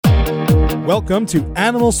Welcome to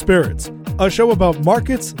Animal Spirits, a show about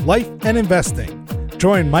markets, life, and investing.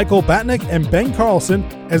 Join Michael Batnick and Ben Carlson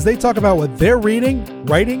as they talk about what they're reading,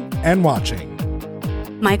 writing, and watching.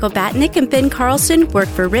 Michael Batnick and Ben Carlson work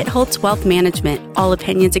for Ritholtz Wealth Management. All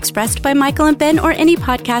opinions expressed by Michael and Ben or any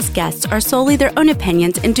podcast guests are solely their own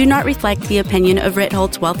opinions and do not reflect the opinion of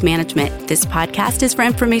Ritholtz Wealth Management. This podcast is for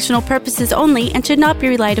informational purposes only and should not be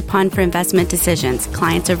relied upon for investment decisions.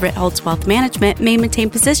 Clients of Ritholtz Wealth Management may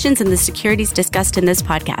maintain positions in the securities discussed in this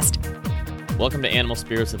podcast. Welcome to Animal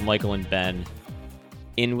Spirits with Michael and Ben.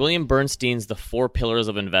 In William Bernstein's The Four Pillars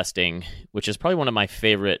of Investing, which is probably one of my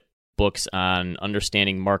favorite books on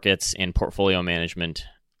understanding markets and portfolio management,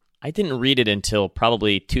 I didn't read it until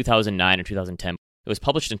probably 2009 or 2010. It was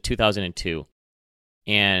published in 2002.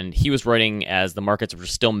 And he was writing as the markets were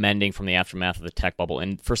still mending from the aftermath of the tech bubble.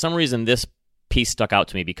 And for some reason, this piece stuck out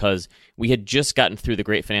to me because we had just gotten through the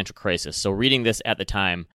great financial crisis. So reading this at the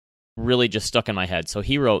time really just stuck in my head. So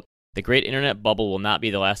he wrote, "The great internet bubble will not be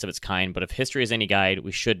the last of its kind, but if history is any guide,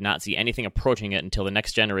 we should not see anything approaching it until the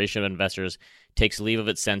next generation of investors takes leave of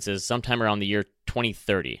its senses sometime around the year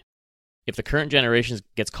 2030. If the current generation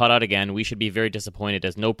gets caught out again, we should be very disappointed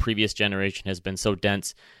as no previous generation has been so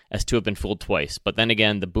dense as to have been fooled twice. But then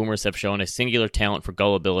again, the boomers have shown a singular talent for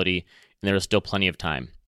gullibility, and there is still plenty of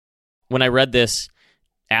time." When I read this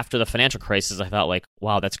after the financial crisis, I thought like,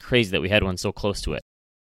 wow, that's crazy that we had one so close to it.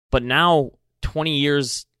 But now, 20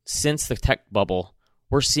 years since the tech bubble,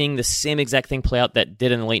 we're seeing the same exact thing play out that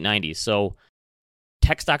did in the late 90s. So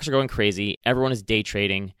tech stocks are going crazy. Everyone is day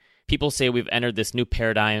trading. People say we've entered this new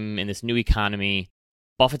paradigm in this new economy.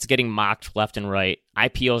 Buffett's getting mocked left and right.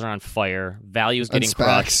 IPOs are on fire. Value is getting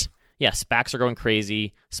crushed. Yeah, SPACs are going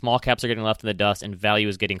crazy. Small caps are getting left in the dust, and value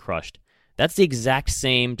is getting crushed. That's the exact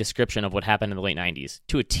same description of what happened in the late 90s,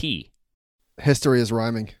 to a T. History is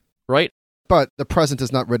rhyming. Right? But the present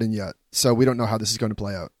is not written yet, so we don't know how this is going to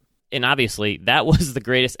play out. And obviously, that was the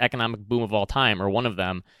greatest economic boom of all time, or one of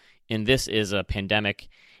them, and this is a pandemic.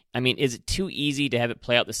 I mean, is it too easy to have it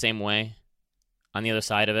play out the same way on the other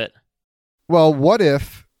side of it? Well, what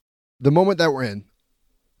if the moment that we're in,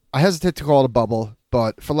 I hesitate to call it a bubble,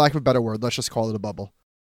 but for lack of a better word, let's just call it a bubble.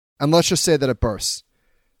 And let's just say that it bursts.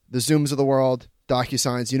 The Zooms of the world,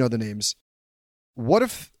 DocuSigns, you know the names. What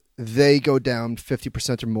if they go down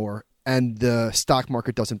 50% or more and the stock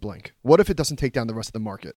market doesn't blink? What if it doesn't take down the rest of the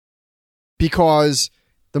market? Because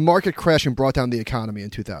the market crashing brought down the economy in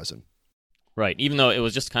 2000. Right, even though it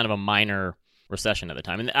was just kind of a minor recession at the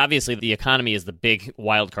time. And obviously the economy is the big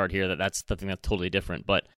wild card here, that's something that's totally different.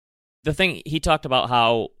 But the thing, he talked about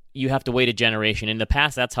how you have to wait a generation. In the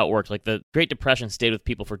past, that's how it worked. Like the Great Depression stayed with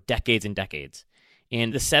people for decades and decades.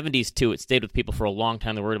 In the 70s, too, it stayed with people for a long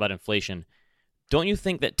time. They're worried about inflation. Don't you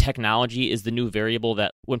think that technology is the new variable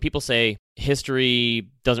that when people say history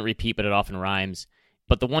doesn't repeat, but it often rhymes,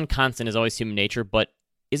 but the one constant is always human nature, but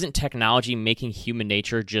isn't technology making human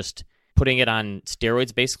nature just putting it on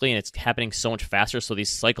steroids, basically, and it's happening so much faster, so these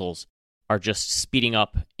cycles are just speeding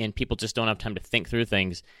up, and people just don't have time to think through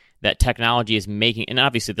things that technology is making, and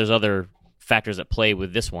obviously there's other factors at play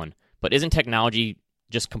with this one, but isn't technology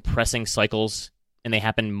just compressing cycles, and they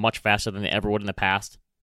happen much faster than they ever would in the past?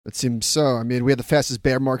 It seems so. I mean, we had the fastest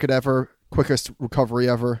bear market ever, quickest recovery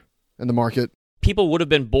ever in the market. People would have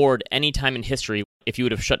been bored any time in history if you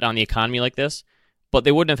would have shut down the economy like this, but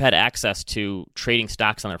they wouldn't have had access to trading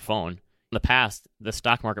stocks on their phone. In the past, the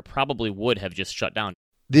stock market probably would have just shut down.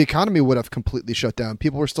 The economy would have completely shut down.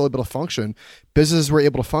 People were still able to function. Businesses were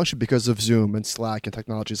able to function because of Zoom and Slack and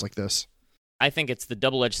technologies like this. I think it's the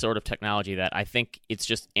double-edged sword of technology that I think it's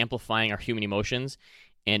just amplifying our human emotions.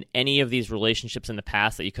 And any of these relationships in the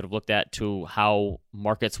past that you could have looked at to how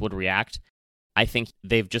markets would react, I think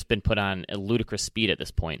they've just been put on a ludicrous speed at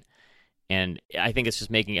this point. And I think it's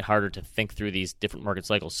just making it harder to think through these different market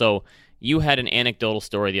cycles. So you had an anecdotal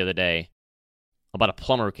story the other day about a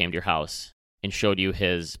plumber who came to your house and showed you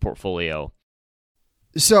his portfolio.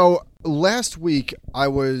 So last week, I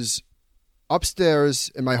was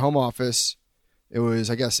upstairs in my home office. It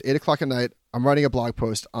was, I guess, 8 o'clock at night. I'm writing a blog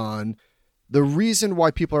post on the reason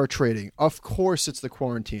why people are trading. Of course, it's the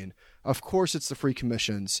quarantine. Of course, it's the free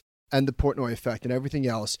commissions and the Portnoy effect and everything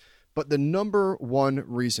else. But the number one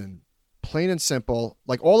reason, plain and simple,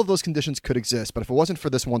 like all of those conditions could exist, but if it wasn't for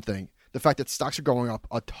this one thing, the fact that stocks are going up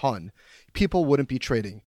a ton, people wouldn't be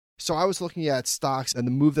trading. So I was looking at stocks and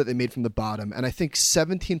the move that they made from the bottom, and I think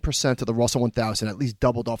 17% of the Russell 1000 at least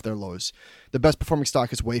doubled off their lows. The best performing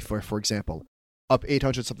stock is Wayfair, for example, up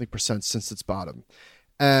 800-something% since its bottom.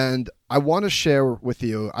 And I want to share with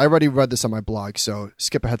you, I already read this on my blog, so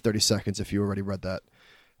skip ahead 30 seconds if you already read that.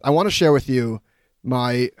 I want to share with you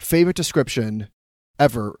my favorite description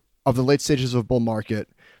ever of the late stages of a bull market.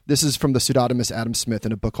 This is from the pseudonymous Adam Smith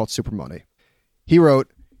in a book called Super Money. He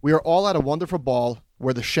wrote, "We are all at a wonderful ball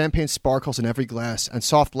where the champagne sparkles in every glass and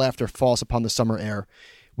soft laughter falls upon the summer air.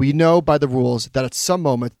 We know by the rules that at some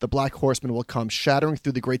moment the black horseman will come shattering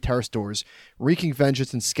through the great terrace doors, wreaking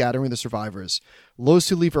vengeance and scattering the survivors. Those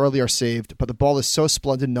who leave early are saved, but the ball is so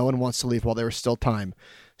splendid no one wants to leave while there is still time,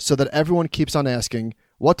 so that everyone keeps on asking,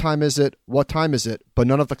 'What time is it? What time is it?' But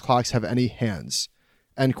none of the clocks have any hands."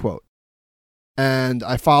 End quote. And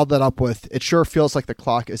I followed that up with, "It sure feels like the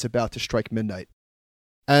clock is about to strike midnight."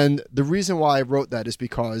 And the reason why I wrote that is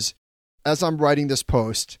because as I'm writing this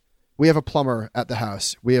post, we have a plumber at the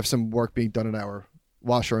house. We have some work being done in our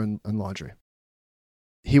washer and laundry.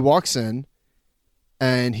 He walks in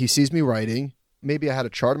and he sees me writing. Maybe I had a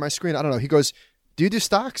chart on my screen. I don't know. He goes, "Do you do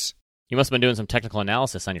stocks?" You must have been doing some technical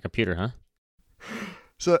analysis on your computer, huh?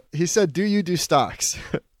 So he said, "Do you do stocks?"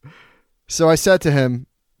 So I said to him,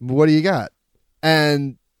 "What do you got?"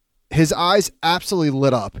 And his eyes absolutely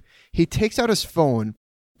lit up. He takes out his phone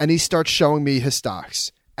and he starts showing me his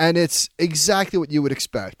stocks. And it's exactly what you would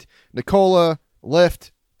expect. Nikola, Lyft,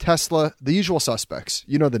 Tesla, the usual suspects.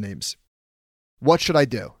 You know the names. "What should I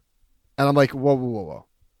do?" And I'm like, whoa.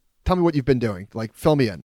 Tell me what you've been doing. Like, fill me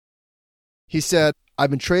in. He said, "I've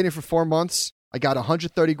been trading for 4 months. I got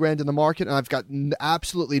 130 grand in the market, and I've got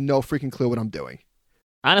absolutely no freaking clue what I'm doing."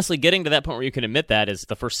 Honestly, getting to that point where you can admit that is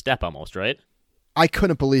the first step almost, right? I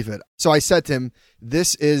couldn't believe it. So I said to him,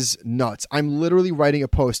 "This is nuts. I'm literally writing a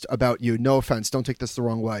post about you. No offense. Don't take this the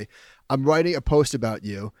wrong way. I'm writing a post about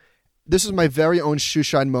you. This is my very own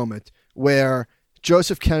shoeshine moment where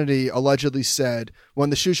Joseph Kennedy allegedly said, 'When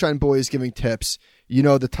the shoeshine boy is giving tips, you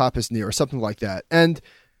know the top is near,' or something like that." And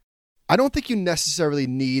I don't think you necessarily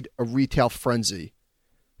need a retail frenzy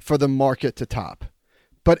for the market to top.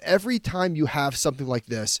 But every time you have something like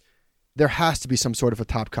this, there has to be some sort of a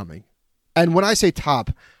top coming. And when I say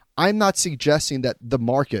top, I'm not suggesting that the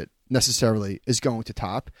market necessarily is going to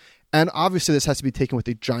top. And obviously this has to be taken with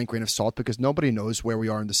a giant grain of salt because nobody knows where we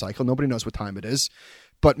are in the cycle. Nobody knows what time it is.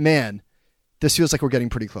 But man, this feels like we're getting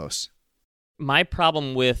pretty close. My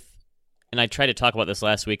problem with, and I tried to talk about this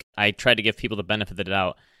last week, I tried to give people the benefit of the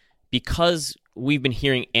doubt because we've been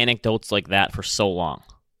hearing anecdotes like that for so long.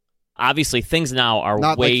 Obviously, things now are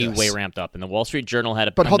way ramped up. And the Wall Street Journal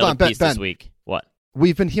had another piece this week. What?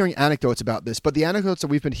 We've been hearing anecdotes about this, but the anecdotes that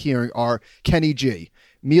we've been hearing are Kenny G,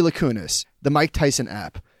 Mila Kunis, the Mike Tyson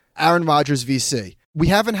app, Aaron Rodgers VC. We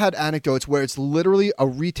haven't had anecdotes where it's literally a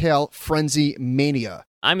retail frenzy mania.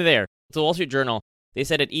 I'm there. The Wall Street Journal, they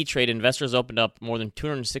said at E-Trade, investors opened up more than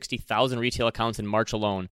 260,000 retail accounts in March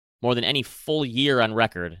alone, more than any full year on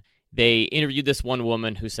record. They interviewed this one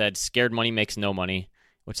woman who said, "Scared money makes no money,"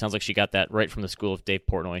 which sounds like she got that right from the school of Dave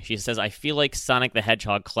Portnoy. She says, "I feel like Sonic the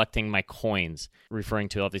Hedgehog collecting my coins," referring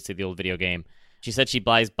to, obviously, the old video game. She said she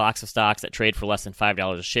buys box of stocks that trade for less than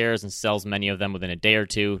 $5 a share and sells many of them within a day or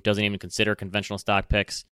two, doesn't even consider conventional stock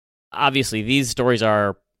picks. Obviously, these stories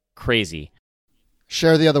are crazy.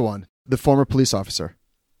 Share the other one, the former police officer.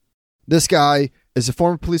 This guy is a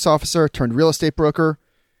former police officer turned real estate broker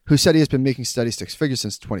who said he has been making steady six figures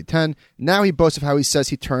since 2010. Now he boasts of how he says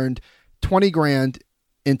he turned 20 grand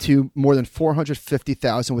into more than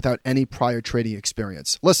 450,000 without any prior trading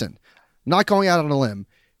experience. Listen, not going out on a limb.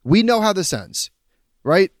 We know how this ends,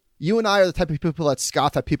 right? You and I are the type of people that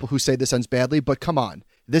scoff at people who say this ends badly, but come on,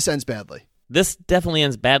 this ends badly. This definitely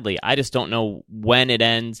ends badly. I just don't know when it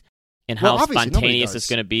ends and how spontaneous it's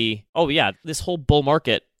going to be. Oh yeah, this whole bull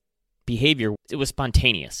market behavior, it was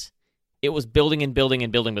spontaneous. It was building and building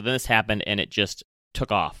and building, but then this happened and it just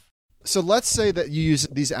took off. So let's say that you use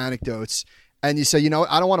these anecdotes and you say, you know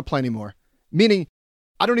what, I don't want to play anymore. Meaning,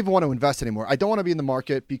 I don't even want to invest anymore. I don't want to be in the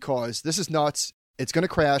market because this is nuts. It's going to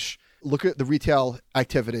crash. Look at the retail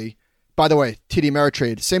activity. By the way, TD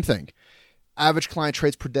Ameritrade, same thing. Average client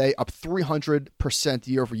trades per day up 300%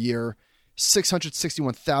 year over year.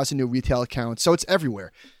 661,000 new retail accounts. So it's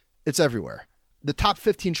everywhere. It's everywhere. The top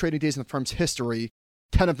 15 trading days in the firm's history,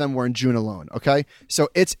 10 of them were in June alone. Okay? So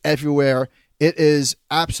it's everywhere. It is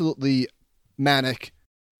absolutely manic.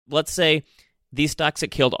 Let's say these stocks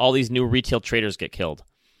get killed, all these new retail traders get killed.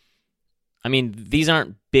 I mean, these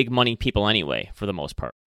aren't big money people anyway, for the most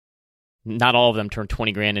part. Not all of them turn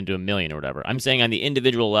 20 grand into $1 million or whatever. I'm saying on the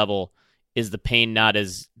individual level, is the pain not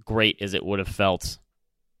as great as it would have felt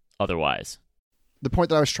otherwise? The point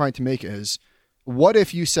that I was trying to make is, what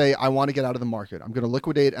if you say, I want to get out of the market, I'm going to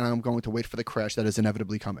liquidate, and I'm going to wait for the crash that is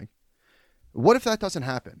inevitably coming? What if that doesn't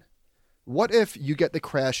happen? What if you get the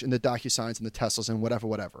crash in the DocuSigns and the Teslas and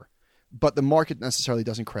whatever, but the market necessarily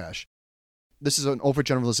doesn't crash? This is an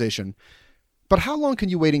overgeneralization. But how long can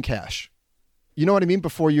you wait in cash? You know what I mean?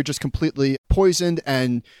 Before you're just completely poisoned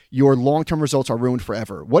and your long-term results are ruined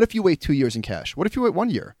forever. What if you wait 2 years in cash? What if you wait 1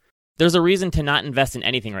 year? There's a reason to not invest in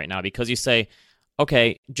anything right now because you say,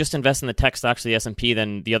 okay, just invest in the tech stocks of the S&P.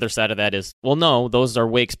 Then the other side of that is, well, no, those are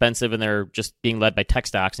way expensive and they're just being led by tech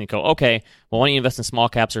stocks. And you go, okay, well, why don't you invest in small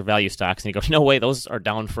caps or value stocks? And you go, no way, those are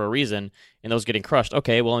down for a reason and those getting crushed.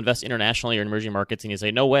 Okay, well, invest internationally or in emerging markets. And you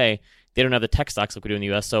say, no way, they don't have the tech stocks like we do in the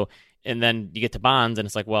U.S. So, and then you get to bonds and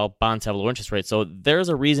it's like, well, bonds have low interest rates. So there's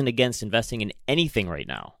a reason against investing in anything right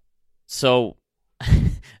now. So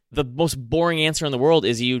the most boring answer in the world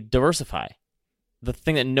is you diversify. The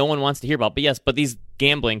thing that no one wants to hear about. But yes, but these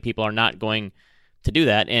gambling people are not going to do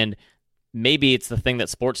that. And maybe it's the thing that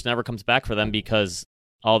sports never comes back for them because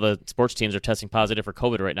all the sports teams are testing positive for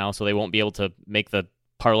COVID right now, so they won't be able to make the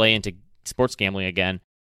parlay into sports gambling again.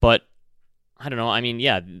 But I don't know. I mean,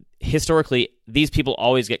 yeah, historically, these people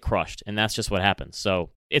always get crushed, and that's just what happens.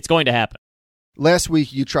 So it's going to happen. Last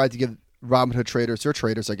week, you tried to give Robinhood traders, or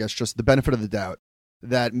traders, I guess, just the benefit of the doubt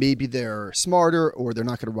that maybe they're smarter or they're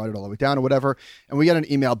not going to ride it all the way down or whatever. And we got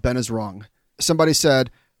an email, Ben is wrong. Somebody said,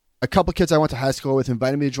 a couple kids I went to high school with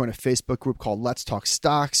invited me to join a Facebook group called Let's Talk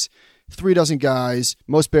Stocks. 3 dozen guys,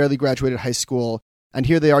 most barely graduated high school. And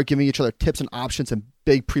here they are giving each other tips and options and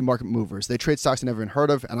big pre-market movers. They trade stocks I never even heard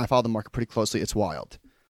of, and I follow the market pretty closely. It's wild.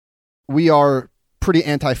 We are pretty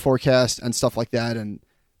anti-forecast and stuff like that, and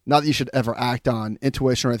not that you should ever act on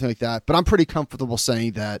intuition or anything like that, but I'm pretty comfortable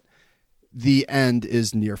saying that the end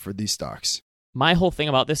is near for these stocks. My whole thing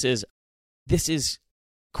about this is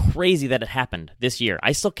crazy that it happened this year.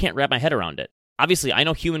 I still can't wrap my head around it. Obviously, I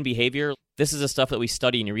know human behavior. This is the stuff that we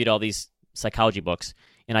study and you read all these psychology books,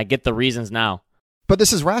 and I get the reasons now. But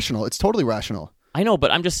this is rational. It's totally rational. I know,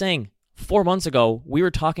 but I'm just saying, 4 months ago, we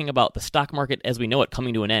were talking about the stock market as we know it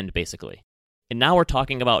coming to an end, basically. And now we're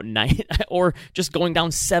talking about or just going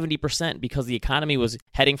down 70% because the economy was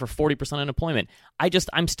heading for 40% unemployment.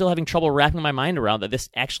 I'm still having trouble wrapping my mind around that this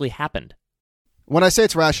actually happened. When I say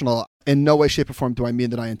it's rational, in no way, shape, or form do I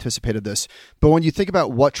mean that I anticipated this. But when you think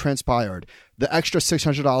about what transpired, the extra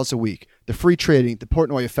 $600 a week, the free trading, the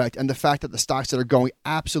Portnoy effect, and the fact that the stocks that are going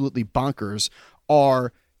absolutely bonkers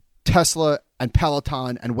are Tesla and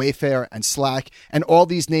Peloton and Wayfair and Slack and all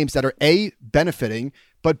these names that are A, benefiting,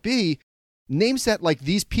 but B, names that like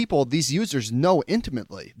these people, these users know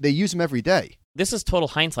intimately. They use them every day. This is total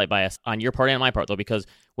hindsight bias on your part and my part, though, because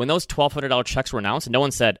when those $1,200 checks were announced, no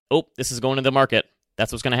one said, oh, this is going to the market.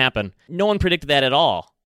 That's what's going to happen. No one predicted that at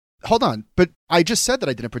all. Hold on, but I just said that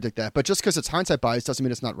I didn't predict that. But just because it's hindsight bias doesn't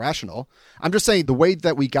mean it's not rational. I'm just saying the way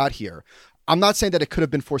that we got here, I'm not saying that it could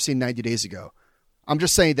have been foreseen 90 days ago. I'm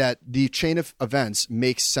just saying that the chain of events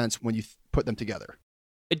makes sense when you put them together.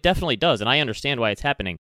 It definitely does, and I understand why it's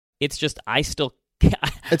happening. It's just I still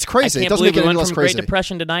it's crazy. I can't it doesn't believe make it we any went less from crazy. Great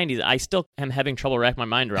Depression to 90s. I still am having trouble wrapping my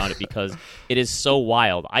mind around it because it is so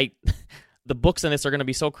wild. The books on this are going to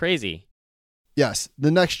be so crazy. Yes.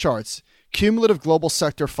 The next charts, cumulative global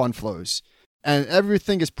sector fund flows. And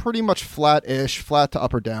everything is pretty much flat-ish, flat to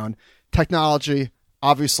up or down. Technology,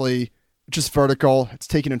 obviously, just vertical. It's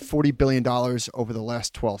taken in $40 billion over the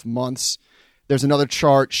last 12 months. There's another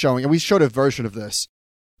chart showing, and we showed a version of this,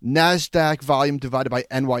 NASDAQ volume divided by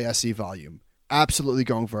NYSE volume. Absolutely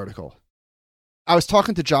going vertical. I was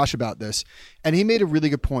talking to Josh about this, and he made a really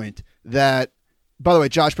good point that, by the way,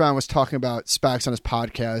 Josh Brown was talking about SPACs on his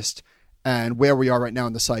podcast and where we are right now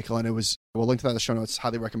in the cycle, and we'll link to that in the show notes,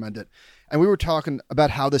 highly recommend it. And we were talking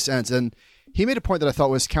about how this ends, and he made a point that I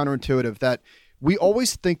thought was counterintuitive, that we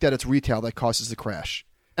always think that it's retail that causes the crash.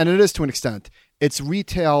 And it is to an extent. It's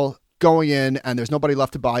retail going in, and there's nobody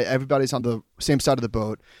left to buy. Everybody's on the same side of the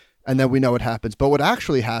boat, and then we know what happens. But what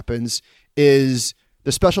actually happens is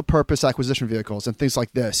the special purpose acquisition vehicles and things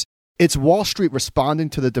like this. It's Wall Street responding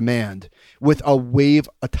to the demand with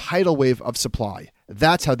a tidal wave of supply.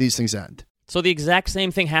 That's how these things end. So the exact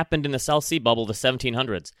same thing happened in the South Sea bubble, the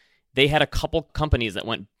 1700s. They had a couple companies that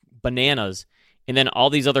went bananas, and then all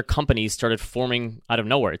these other companies started forming out of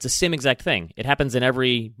nowhere. It's the same exact thing. It happens in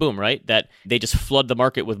every boom, right? That they just flood the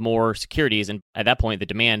market with more securities, and at that point, the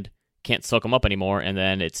demand can't soak them up anymore, and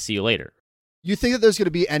then it's see you later. You think that there's going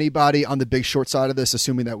to be anybody on the big short side of this,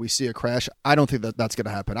 assuming that we see a crash? I don't think that that's going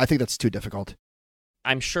to happen. I think that's too difficult.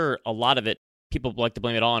 I'm sure a lot of it, people like to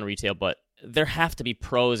blame it all on retail, but there have to be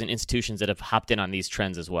pros and institutions that have hopped in on these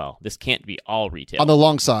trends as well. This can't be all retail. On the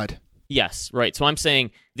long side. Yes, right. So I'm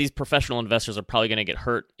saying these professional investors are probably going to get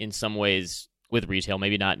hurt in some ways with retail,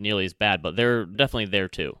 maybe not nearly as bad, but they're definitely there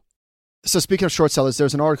too. So speaking of short sellers,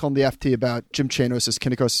 there's an article in the FT about Jim Chanos'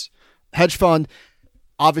 Kinnikos hedge fund.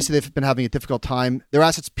 Obviously, they've been having a difficult time. Their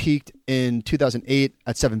assets peaked in 2008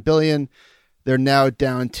 at $7 billion. They're now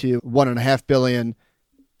down to $1.5 billion.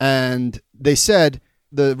 And they said,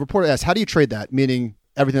 the reporter asked, how do you trade that? Meaning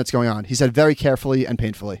everything that's going on. He said, very carefully and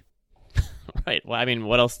painfully. Right. Well, I mean,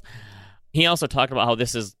 what else? He also talked about how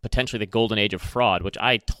this is potentially the golden age of fraud, which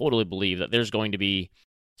I totally believe that there's going to be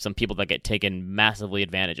some people that get taken massively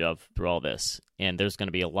advantage of through all this. And there's going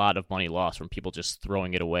to be a lot of money lost from people just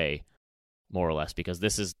throwing it away, more or less, because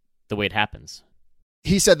this is the way it happens.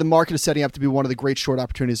 He said the market is setting up to be one of the great short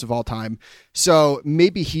opportunities of all time. So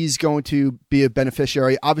maybe he's going to be a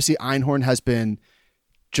beneficiary. Obviously, Einhorn has been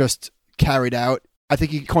just carried out. I think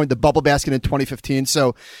he coined the bubble basket in 2015.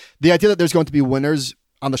 So the idea that there's going to be winners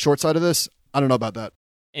on the short side of this, I don't know about that.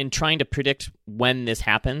 In trying to predict when this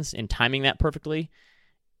happens and timing that perfectly,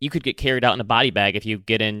 you could get carried out in a body bag if you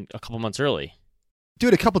get in a couple months early.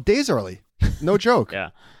 Dude, a couple days early. No joke. Yeah.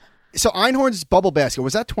 So Einhorn's bubble basket,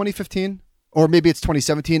 was that 2015? Or maybe it's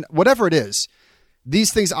 2017? Whatever it is,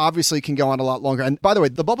 these things obviously can go on a lot longer. And by the way,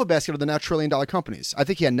 the bubble basket are the now $1 trillion companies. I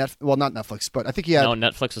think he had not Netflix, but I think he had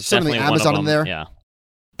Netflix was certainly definitely Amazon one of in them. there. Yeah.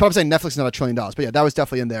 Probably saying Netflix is not $1 trillion, but yeah, that was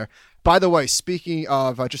definitely in there. By the way, speaking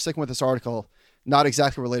of, just sticking with this article, not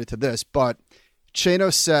exactly related to this, but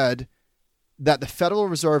Chano said that the Federal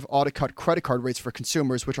Reserve ought to cut credit card rates for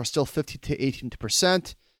consumers, which are still 15 to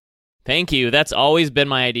 18%. Thank you. That's always been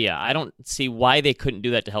my idea. I don't see why they couldn't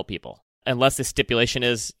do that to help people. Unless the stipulation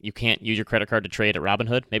is you can't use your credit card to trade at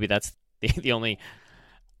Robinhood. Maybe that's the only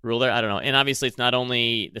rule there. I don't know. And obviously, it's not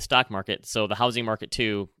only the stock market. So the housing market,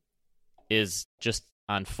 too, is just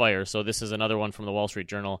on fire. So this is another one from the Wall Street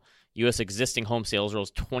Journal. U.S. existing home sales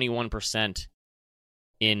rose 21%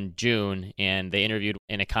 in June. And they interviewed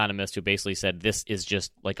an economist who basically said this is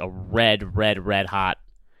just like a red hot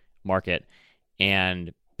market.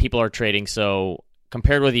 And people are trading. So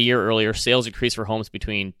compared with a year earlier, sales increased for homes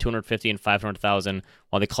between $250,000 and $500,000,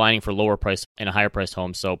 while declining for lower priced and higher priced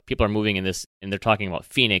homes. So people are moving in this, and they're talking about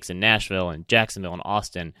Phoenix and Nashville and Jacksonville and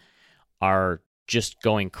Austin are just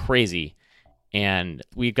going crazy. And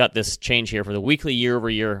we've got this change here for the weekly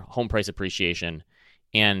year-over-year home price appreciation,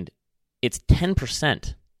 and it's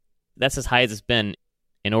 10%. That's as high as it's been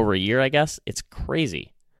in over a year, I guess. It's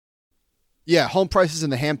crazy. Yeah, home prices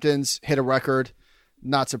in the Hamptons hit a record.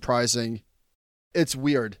 Not surprising. It's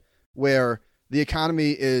weird where the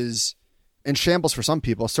economy is in shambles for some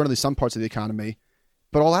people, certainly some parts of the economy,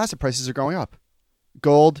 but all asset prices are going up.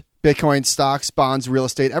 Gold, Bitcoin, stocks, bonds, real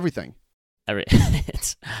estate, everything.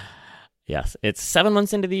 Yes, it's 7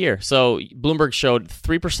 months into the year. So Bloomberg showed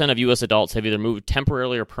 3% of U.S. adults have either moved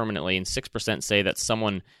temporarily or permanently, and 6% say that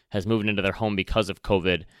someone has moved into their home because of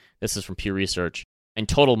COVID. This is from Pew Research. In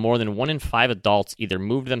total, more than 1 in 5 adults either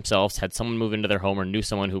moved themselves, had someone move into their home, or knew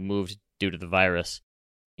someone who moved due to the virus.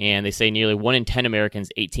 And they say nearly 1 in 10 Americans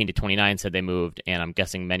 18 to 29 said they moved, and I'm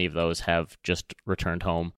guessing many of those have just returned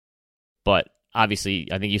home. But obviously,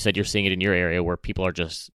 I think you said you're seeing it in your area where people are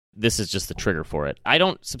just, this is just the trigger for it. I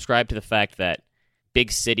don't subscribe to the fact that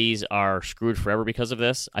big cities are screwed forever because of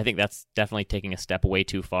this. I think that's definitely taking a step way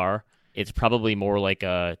too far. It's probably more like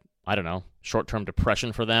a, I don't know, short-term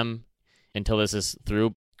depression for them until this is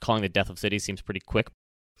through. Calling the death of cities seems pretty quick.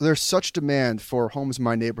 There's such demand for homes in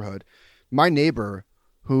my neighborhood. My neighbor,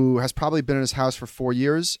 who has probably been in his house for 4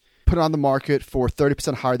 years, put it on the market for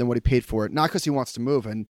 30% higher than what he paid for it. Not because he wants to move.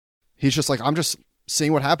 And he's just like, I'm just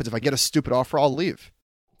seeing what happens. If I get a stupid offer, I'll leave.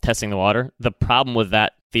 Testing the water. The problem with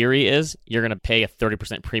that theory is you're going to pay a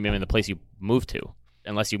 30% premium in the place you move to,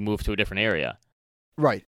 unless you move to a different area.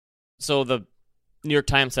 Right. So the New York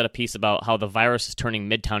Times had a piece about how the virus is turning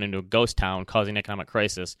Midtown into a ghost town, causing economic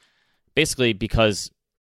crisis. Basically because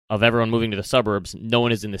of everyone moving to the suburbs, no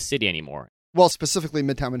one is in the city anymore. Well, specifically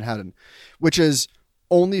Midtown Manhattan, which is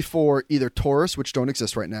only for either tourists, which don't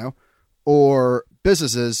exist right now, or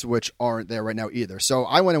businesses, which aren't there right now either. So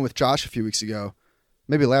I went in with Josh a few weeks ago,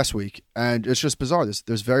 maybe last week, and it's just bizarre.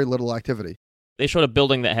 There's very little activity. They showed a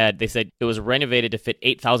building that had, they said it was renovated to fit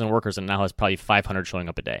 8,000 workers and now has probably 500 showing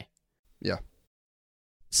up a day. Yeah.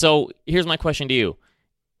 So here's my question to you.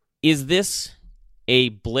 Is this a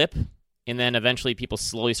blip and then eventually people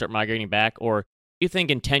slowly start migrating back? Or do you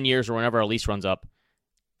think in 10 years or whenever our lease runs up,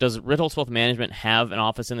 does Ritholtz Wealth Management have an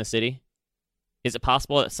office in the city? Is it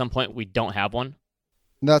possible at some point we don't have one?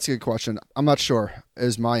 That's a good question. I'm not sure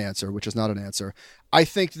is my answer, which is not an answer. I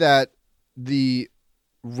think that the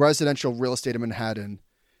residential real estate in Manhattan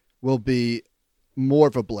will be more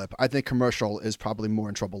of a blip. I think commercial is probably more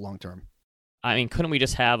in trouble long term. I mean, couldn't we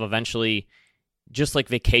just have eventually, just like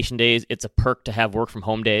vacation days, it's a perk to have work from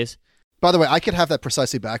home days? By the way, I could have that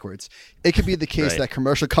precisely backwards. It could be the case that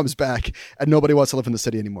commercial comes back and nobody wants to live in the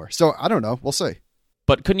city anymore. So I don't know. We'll see.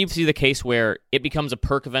 But couldn't you see the case where it becomes a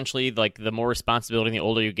perk eventually, like the more responsibility and the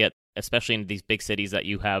older you get, especially in these big cities that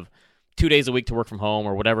you have 2 days a week to work from home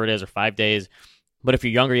or whatever it is, or 5 days. But if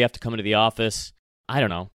you're younger, you have to come into the office. I don't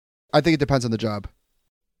know. I think it depends on the job.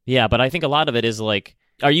 Yeah, but I think a lot of it is like,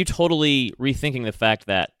 are you totally rethinking the fact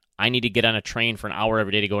that I need to get on a train for an hour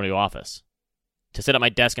every day to go into the office, to sit at my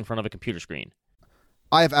desk in front of a computer screen?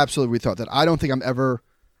 I have absolutely rethought that. I don't think I'm ever,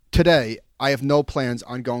 today, I have no plans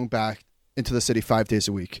on going back into the city 5 days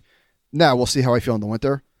a week. Now, we'll see how I feel in the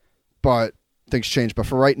winter, but things change. But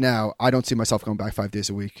for right now, I don't see myself going back 5 days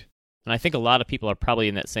a week. And I think a lot of people are probably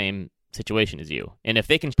in that same situation as you. And if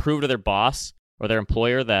they can prove to their boss or their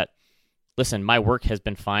employer that, listen, my work has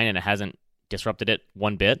been fine and it hasn't disrupted it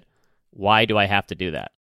one bit, why do I have to do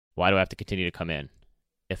that? Why do I have to continue to come in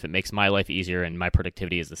if it makes my life easier and my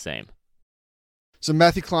productivity is the same? So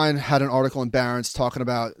Matthew Klein had an article in Barron's talking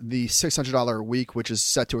about the $600 a week, which is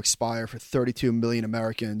set to expire for 32 million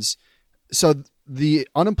Americans. So the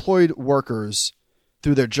unemployed workers,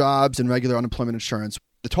 through their jobs and regular unemployment insurance,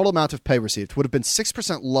 the total amount of pay received would have been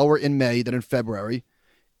 6% lower in May than in February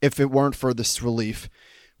if it weren't for this relief,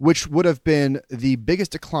 which would have been the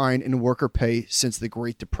biggest decline in worker pay since the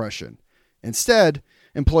Great Depression. Instead,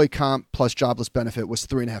 employee comp plus jobless benefit was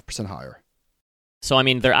 3.5% higher. So, I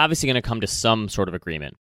mean, they're obviously going to come to some sort of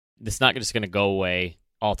agreement. It's not just going to go away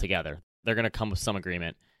altogether. They're going to come with some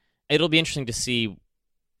agreement. It'll be interesting to see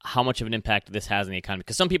how much of an impact this has on the economy,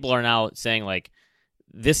 because some people are now saying, like,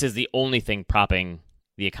 this is the only thing propping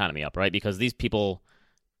the economy up, right? Because these people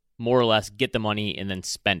more or less get the money and then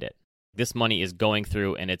spend it. This money is going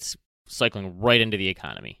through and it's cycling right into the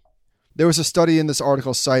economy. There was a study in this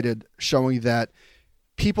article cited showing that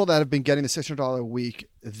people that have been getting the $600 a week,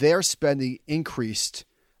 their spending increased.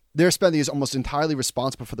 Their spending is almost entirely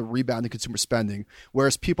responsible for the rebound in consumer spending,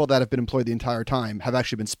 whereas people that have been employed the entire time have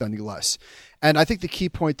actually been spending less. And I think the key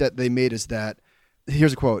point that they made is that,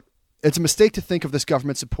 here's a quote, "It's a mistake to think of this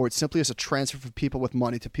government support simply as a transfer from people with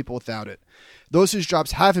money to people without it. Those whose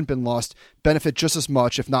jobs haven't been lost benefit just as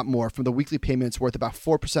much, if not more, from the weekly payments worth about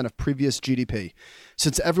 4% of previous GDP,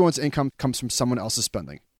 since everyone's income comes from someone else's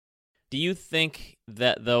spending." Do you think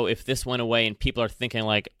that, though, if this went away and people are thinking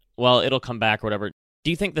like, well, it'll come back or whatever,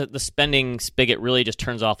 do you think that the spending spigot really just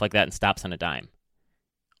turns off like that and stops on a dime?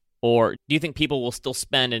 Or do you think people will still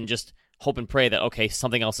spend and just hope and pray that, okay,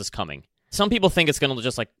 something else is coming? Some people think it's going to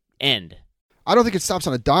just like end. I don't think it stops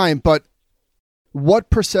on a dime, but what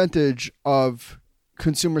percentage of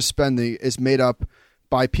consumer spending is made up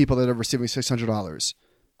by people that are receiving $600?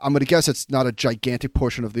 I'm going to guess it's not a gigantic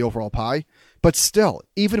portion of the overall pie, but still,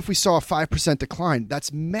 even if we saw a 5% decline,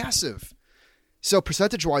 that's massive. So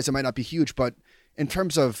percentage-wise, it might not be huge, but in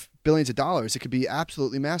terms of billions of dollars, it could be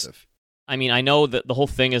absolutely massive. I mean, I know that the whole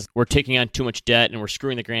thing is we're taking on too much debt and we're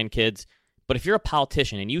screwing the grandkids, but if you're a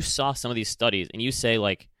politician and you saw some of these studies and you say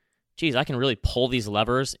like, geez, I can really pull these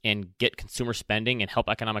levers and get consumer spending and help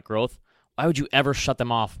economic growth, why would you ever shut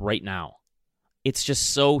them off right now? It's just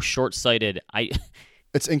so short-sighted.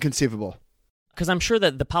 It's inconceivable. Because I'm sure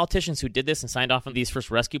that the politicians who did this and signed off on these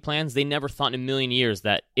first rescue plans, they never thought in a million years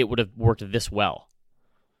that it would have worked this well.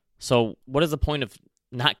 So what is the point of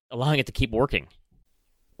not allowing it to keep working?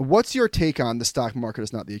 What's your take on the stock market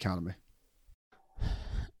is not the economy?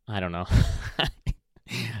 I don't know.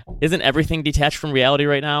 Isn't everything detached from reality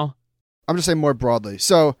right now? I'm just saying more broadly.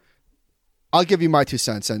 So I'll give you my 2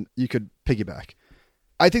 cents and you could piggyback.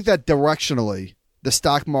 I think that directionally, the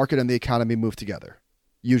stock market and the economy move together,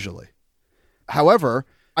 usually. However,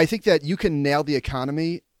 I think that you can nail the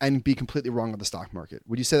economy and be completely wrong on the stock market.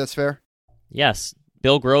 Would you say that's fair? Yes.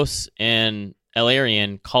 Bill Gross and L.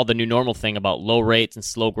 Arian called the new normal thing about low rates and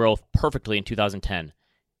slow growth perfectly in 2010.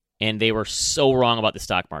 And they were so wrong about the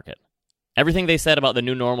stock market. Everything they said about the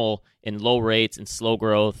new normal in low rates and slow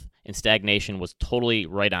growth and stagnation was totally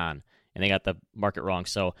right on. And they got the market wrong.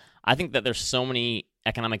 So I think that there's so many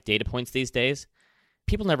economic data points these days.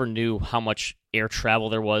 People never knew how much air travel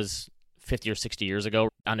there was 50 or 60 years ago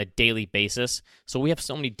on a daily basis. So we have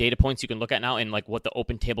so many data points you can look at now and like what the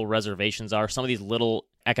open table reservations are, some of these little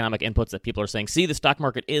economic inputs that people are saying, see, the stock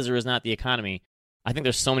market is or is not the economy. I think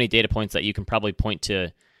there's so many data points that you can probably point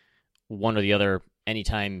to one or the other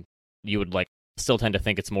anytime you would like still tend to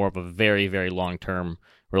think it's more of a very, very long-term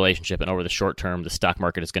relationship. And over the short term, the stock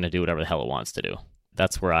market is going to do whatever the hell it wants to do.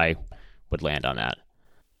 That's where I would land on that.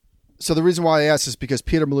 So the reason why I asked is because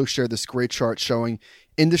Peter Mallouk shared this great chart showing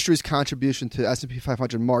industry's contribution to S&P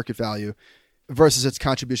 500 market value versus its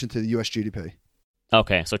contribution to the U.S. GDP.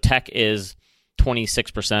 Okay, so tech is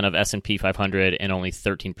 26% of S&P 500 and only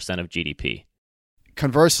 13% of GDP.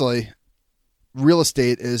 Conversely, real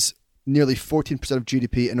estate is nearly 14% of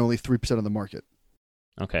GDP and only 3% of the market.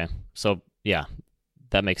 Okay, so yeah,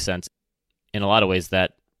 that makes sense. In a lot of ways,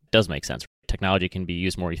 that does make sense. Technology can be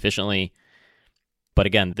used more efficiently. But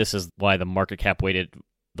again, this is why the market cap weighted,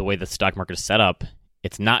 the way the stock market is set up,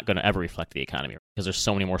 it's not going to ever reflect the economy because there's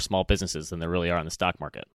so many more small businesses than there really are in the stock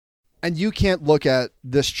market. And you can't look at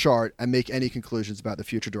this chart and make any conclusions about the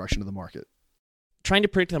future direction of the market. Trying to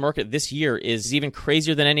predict the market this year is even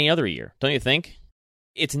crazier than any other year, don't you think?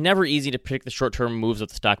 It's never easy to predict the short-term moves of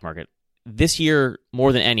the stock market. This year,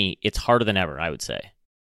 more than any, it's harder than ever, I would say.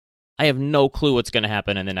 I have no clue what's going to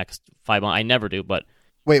happen in the next 5 months. I never do, but...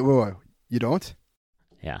 Wait. You don't?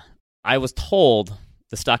 Yeah. I was told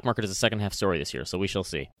the stock market is a second-half story this year, so we shall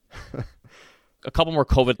see. A couple more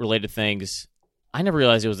COVID-related things. I never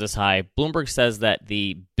realized it was this high. Bloomberg says that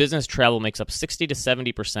the business travel makes up 60 to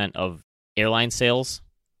 70% of airline sales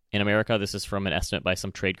in America. This is from an estimate by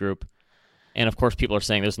some trade group. And of course, people are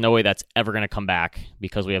saying there's no way that's ever going to come back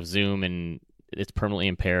because we have Zoom and it's permanently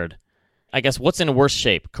impaired. I guess what's in worse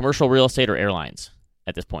shape, commercial real estate or airlines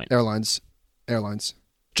at this point? Airlines.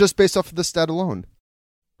 Just based off of the stat alone.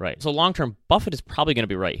 Right. So long-term, Buffett is probably going to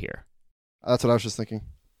be right here. That's what I was just thinking.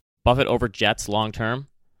 Buffett over Jets long-term?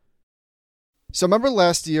 So remember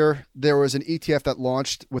last year, there was an ETF that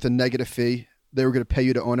launched with a negative fee. They were going to pay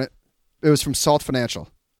you to own it. It was from Salt Financial.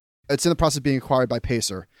 It's in the process of being acquired by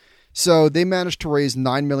Pacer. So they managed to raise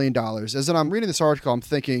 $9 million. As I'm reading this article,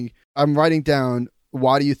 I'm writing down,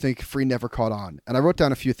 why do you think Free never caught on? And I wrote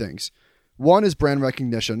down a few things. One is brand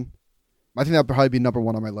recognition. I think that would probably be number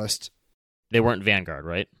one on my list. They weren't Vanguard,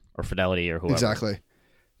 right? Or Fidelity or whoever. Exactly.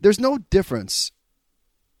 There's no difference.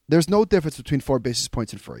 There's no difference between 4 basis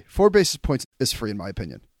points and Free. 4 basis points is Free, in my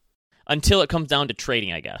opinion. Until it comes down to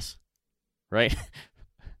trading, I guess. Right?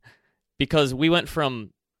 Because we went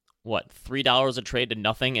from, $3 a trade to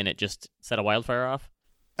nothing, and it just set a wildfire off?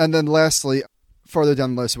 And then lastly, further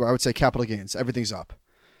down the list, where I would say capital gains, everything's up.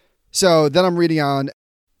 So then I'm reading on,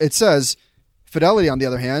 it says, Fidelity, on the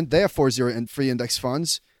other hand, they have 4 zero and free index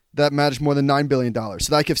funds that manage more than $9 billion.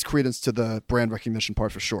 So that gives credence to the brand recognition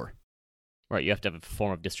part for sure. Right, you have to have a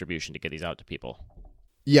form of distribution to get these out to people.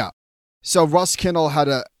 Yeah. So Russ Kindle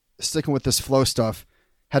sticking with this flow stuff,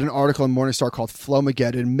 had an article in Morningstar called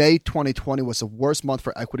Flowmageddon. May 2020 was the worst month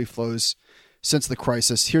for equity flows since the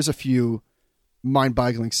crisis. Here's a few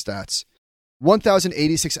mind-boggling stats.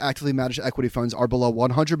 1,086 actively managed equity funds are below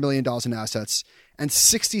 $100 million in assets, and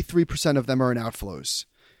 63% of them are in outflows.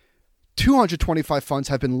 225 funds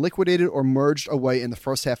have been liquidated or merged away in the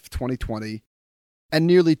first half of 2020, and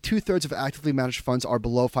nearly 2/3 of actively managed funds are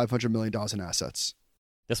below $500 million in assets.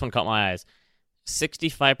 This one caught my eyes.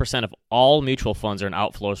 65% of all mutual funds are in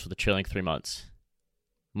outflows for the trailing 3 months.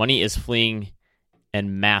 Money is fleeing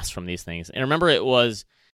en masse from these things. And remember, it was,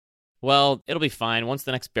 it'll be fine. Once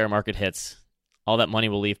the next bear market hits, all that money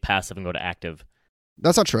will leave passive and go to active.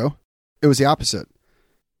 That's not true. It was the opposite.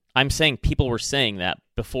 I'm saying people were saying that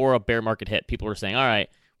before a bear market hit. People were saying, all right,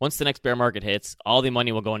 once the next bear market hits, all the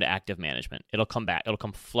money will go into active management. It'll come back. It'll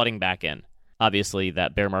come flooding back in. Obviously,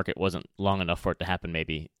 that bear market wasn't long enough for it to happen,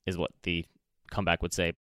 maybe, is what the comeback would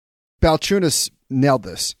say. Balchunas nailed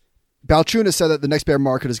this. Balchunas said that the next bear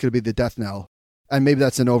market is going to be the death knell. And maybe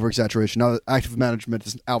that's an over-exaggeration. Now, active management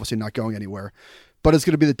is obviously not going anywhere. But it's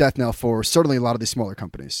going to be the death knell for certainly a lot of these smaller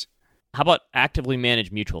companies. How about actively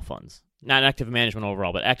managed mutual funds? Not active management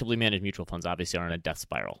overall, but actively managed mutual funds obviously are in a death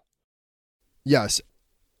spiral. Yes.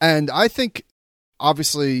 And I think,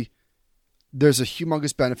 obviously, there's a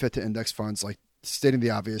humongous benefit to index funds, like stating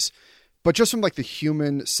the obvious. But just from like the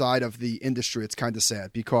human side of the industry, it's kind of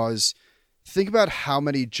sad because think about how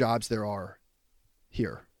many jobs there are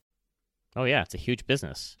here. Oh, yeah. It's a huge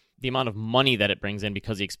business. The amount of money that it brings in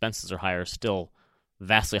because the expenses are higher is still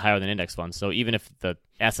vastly higher than index funds. So even if the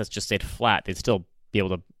assets just stayed flat, they'd still be able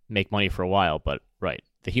to make money for a while. But right,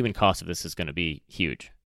 the human cost of this is going to be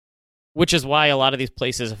huge, which is why a lot of these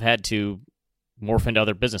places have had to morph into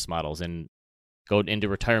other business models and go into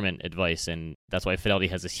retirement advice. And that's why Fidelity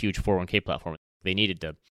has this huge 401k platform. They needed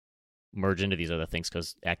to merge into these other things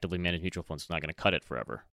because actively managed mutual funds is not going to cut it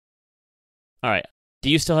forever. All right. Do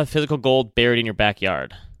you still have physical gold buried in your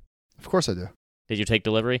backyard? Of course I do. Did you take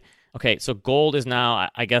delivery? Okay, so gold is now,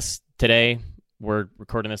 I guess today, we're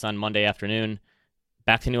recording this on Monday afternoon,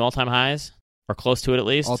 back to new all-time highs, or close to it at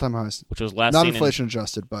least. All-time highs. Which was last Not seen inflation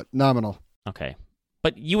adjusted, but nominal. Okay.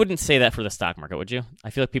 But you wouldn't say that for the stock market, would you? I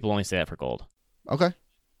feel like people only say that for gold. Okay.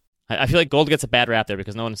 I feel like gold gets a bad rap there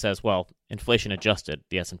because no one says, well, inflation adjusted,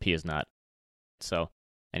 the S&P is not. So,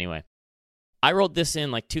 anyway. I wrote this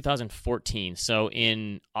in like 2014. So,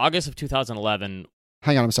 in August of 2011...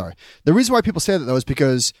 Hang on, I'm sorry. The reason why people say that, though, is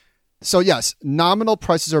because... So, yes, nominal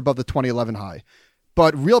prices are above the 2011 high.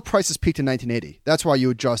 But real prices peaked in 1980. That's why you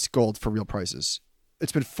adjust gold for real prices.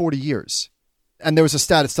 It's been 40 years. And there was a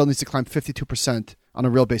stat, it still needs to climb 52% on a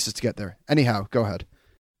real basis to get there. Anyhow, go ahead.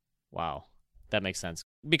 Wow. That makes sense.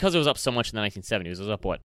 Because it was up so much in the 1970s. It was up,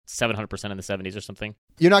 700% in the 70s or something?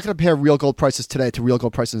 You're not going to compare real gold prices today to real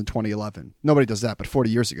gold prices in 2011. Nobody does that, but 40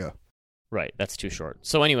 years ago. Right. That's too short.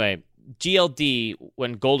 So anyway, GLD,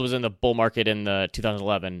 when gold was in the bull market in the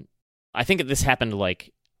 2011, I think that this happened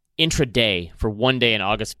like intraday for one day in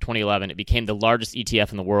August 2011. It became the largest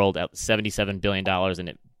ETF in the world at $77 billion, and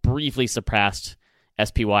it briefly surpassed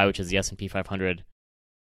SPY, which is the S&P 500.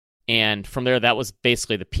 And from there, that was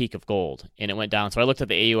basically the peak of gold, and it went down. So I looked at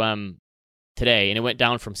the AUM today, and it went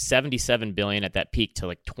down from $77 billion at that peak to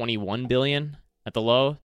like $21 billion at the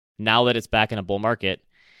low. Now that it's back in a bull market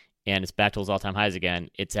and it's back to those all-time highs again,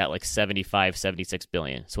 it's at like $75, $76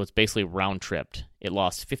 billion. So it's basically round-tripped. It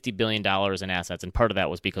lost $50 billion in assets, and part of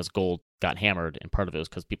that was because gold got hammered, and part of it was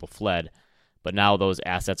because people fled. But now those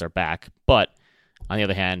assets are back. But on the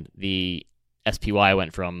other hand, the SPY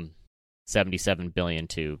went from $77 billion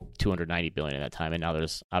to $290 billion at that time, and now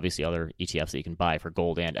there's obviously other ETFs that you can buy for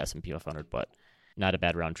gold and S&P 500, but not a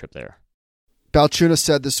bad round trip there. Balchunas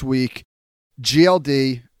said this week,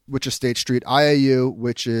 GLD, which is State Street, IAU,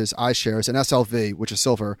 which is iShares, and SLV, which is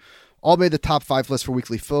silver, all made the top 5 list for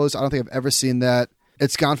weekly flows. I don't think I've ever seen that.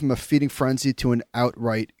 It's gone from a feeding frenzy to an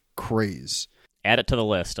outright craze. Add it to the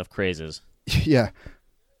list of crazes. Yeah.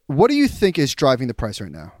 What do you think is driving the price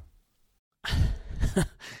right now? I'm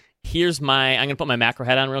going to put my macro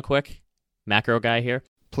hat on real quick. Macro guy here.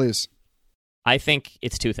 Please. I think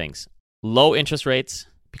it's 2 things. Low interest rates,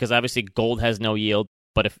 because obviously gold has no yield,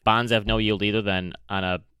 but if bonds have no yield either, then on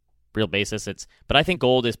a real basis, but I think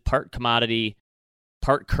gold is part commodity,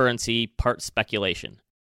 part currency, part speculation.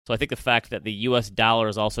 So I think the fact that the US dollar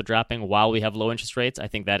is also dropping while we have low interest rates, I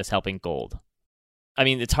think that is helping gold. I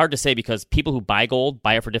mean, it's hard to say because people who buy gold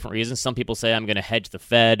buy it for different reasons. Some people say, I'm going to hedge the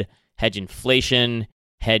Fed, hedge inflation,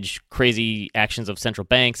 hedge crazy actions of central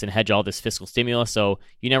banks, and hedge all this fiscal stimulus. So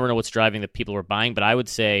you never know what's driving the people who are buying. But I would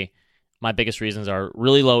say my biggest reasons are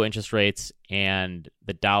really low interest rates and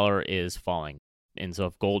the dollar is falling. And so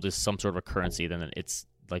if gold is some sort of a currency, then it's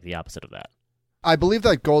like the opposite of that. I believe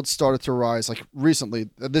that gold started to rise like recently,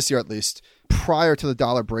 this year at least, prior to the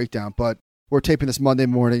dollar breakdown. But we're taping this Monday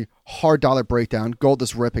morning, hard dollar breakdown. Gold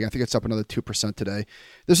is ripping. I think it's up another 2% today.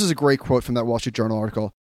 This is a great quote from that Wall Street Journal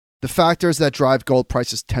article. The factors that drive gold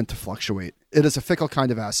prices tend to fluctuate. It is a fickle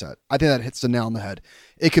kind of asset. I think that hits the nail on the head.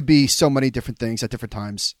 It could be so many different things at different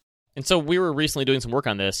times. And so we were recently doing some work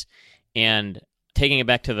on this and taking it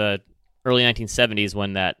back to the early 1970s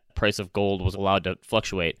when that price of gold was allowed to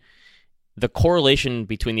fluctuate. The correlation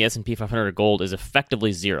between the S&P 500 and gold is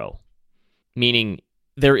effectively zero, meaning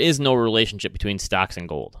there is no relationship between stocks and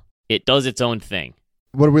gold. It does its own thing.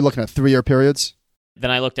 What are we looking at, 3-year periods?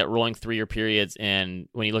 Then I looked at rolling 3-year periods, and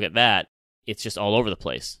when you look at that, it's just all over the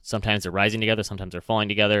place. Sometimes they're rising together, sometimes they're falling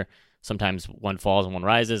together, sometimes one falls and one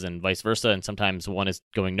rises, and vice versa, and sometimes one is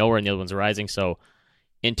going nowhere and the other one's rising. So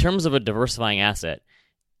in terms of a diversifying asset,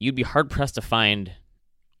 you'd be hard-pressed to find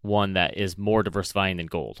one that is more diversifying than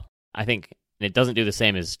gold. I think it doesn't do the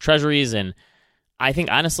same as treasuries, and I think,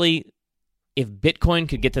 honestly, if Bitcoin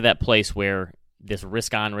could get to that place where this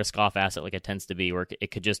risk-on, risk-off asset like it tends to be, where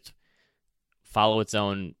it could just follow its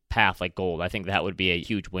own path like gold, I think that would be a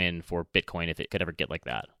huge win for Bitcoin if it could ever get like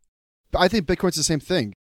that. I think Bitcoin's the same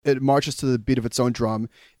thing. It marches to the beat of its own drum.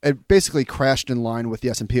 It basically crashed in line with the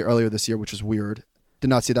S&P earlier this year, which was weird. Did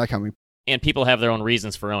not see that coming. And people have their own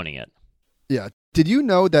reasons for owning it. Yeah. Did you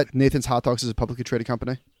know that Nathan's Hot Dogs is a publicly traded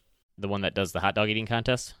company? The one that does the hot dog eating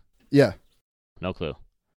contest? Yeah. No clue.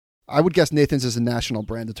 I would guess Nathan's is a national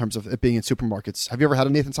brand in terms of it being in supermarkets. Have you ever had a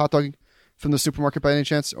Nathan's Hot Dog from the supermarket by any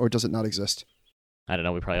chance, or does it not exist? I don't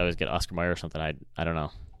know. We probably always get Oscar Mayer or something. I don't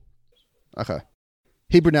know. Okay.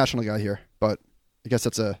 Hebrew national guy here, but I guess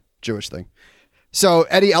that's a Jewish thing. So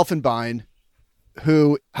Eddie Elfenbein,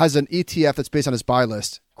 who has an ETF that's based on his buy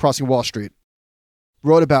list, Crossing Wall Street,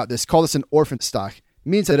 wrote about this, called this an orphan stock. It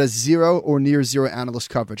means that it has zero or near zero analyst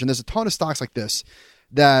coverage. And there's a ton of stocks like this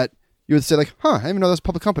that you would say like, I didn't even know that's a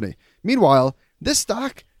public company. Meanwhile, this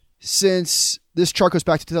stock, since this chart goes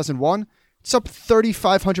back to 2001, it's up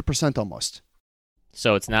 3,500% almost.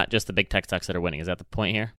 So it's not just the big tech stocks that are winning. Is that the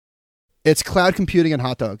point here? It's cloud computing and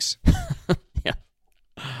hot dogs. Yeah,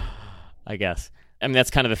 I guess. I mean,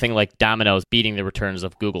 that's kind of the thing, like Domino's beating the returns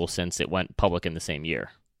of Google since it went public in the same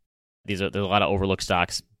year. There's a lot of overlooked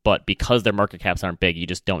stocks, but because their market caps aren't big, you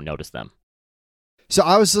just don't notice them. So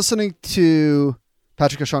I was listening to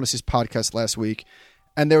Patrick O'Shaughnessy's podcast last week,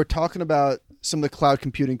 and they were talking about some of the cloud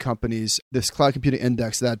computing companies, this cloud computing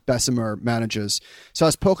index that Bessemer manages. So I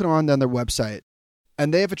was poking around on their website,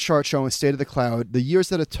 and they have a chart showing state of the cloud, the years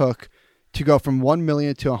that it took to go from $1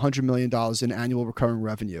 million to $100 million in annual recurring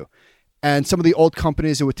revenue. And some of the old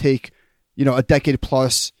companies, it would take, a decade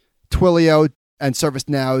plus. Twilio and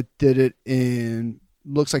ServiceNow did it in,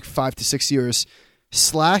 looks like 5 to 6 years.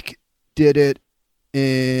 Slack did it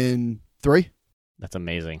in 3. That's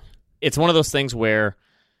amazing. It's one of those things where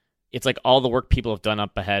it's like all the work people have done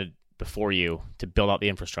up ahead before you to build out the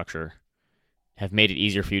infrastructure have made it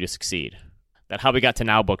easier for you to succeed. That How We Got to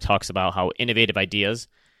Now book talks about how innovative ideas,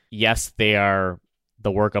 yes, they are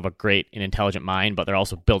the work of a great and intelligent mind, but they're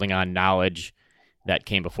also building on knowledge that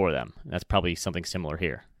came before them. That's probably something similar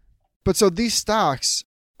here. But so these stocks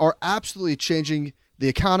are absolutely changing the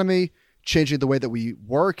economy, changing the way that we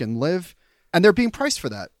work and live, and they're being priced for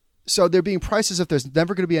that. So they're being priced as if there's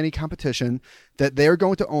never going to be any competition, that they're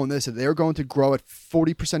going to own this, that they're going to grow at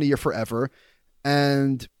 40% a year forever.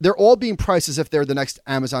 And they're all being priced as if they're the next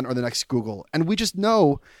Amazon or the next Google. And we just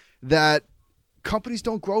know that companies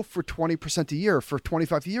don't grow for 20% a year for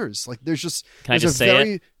 25 years. Like there's a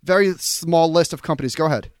very, very small list of companies. Go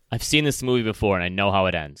ahead. I've seen this movie before and I know how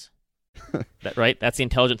it ends. Right? That's the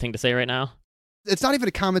intelligent thing to say right now? It's not even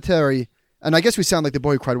a commentary. And I guess we sound like the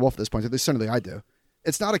boy who cried wolf at this point. At least certainly I do.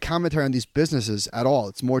 It's not a commentary on these businesses at all.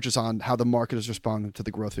 It's more just on how the market is responding to the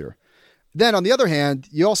growth here. Then on the other hand,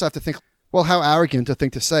 you also have to think, well, how arrogant a thing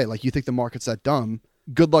to say. Like, you think the market's that dumb.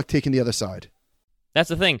 Good luck taking the other side. That's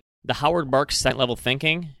the thing. The Howard Marks second level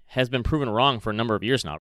thinking has been proven wrong for a number of years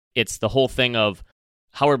now. It's the whole thing of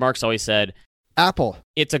Howard Marks always said, Apple.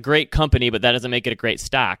 It's a great company, but that doesn't make it a great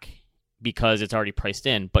stock because it's already priced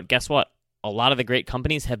in. But guess what? A lot of the great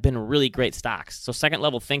companies have been really great stocks. So second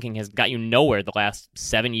level thinking has got you nowhere the last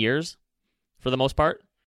 7 years for the most part.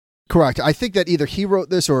 Correct. I think that either he wrote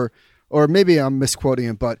this or maybe I'm misquoting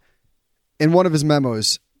him, but in one of his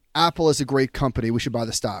memos, Apple is a great company. We should buy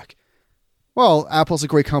the stock. Well, Apple's a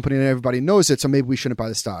great company and everybody knows it, so maybe we shouldn't buy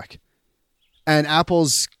the stock. And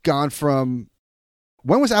Apple's gone from,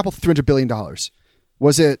 when was Apple $300 billion?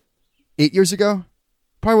 Was it 8 years ago?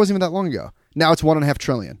 Probably wasn't even that long ago. Now it's $1.5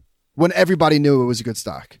 trillion when everybody knew it was a good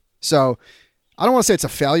stock. So I don't want to say it's a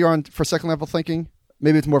failure for second level thinking.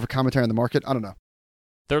 Maybe it's more of a commentary on the market. I don't know.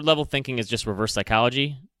 Third level thinking is just reverse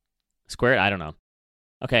psychology squared? I don't know.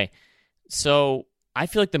 Okay, so I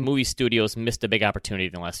feel like the movie studios missed a big opportunity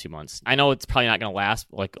in the last few months. I know it's probably not going to last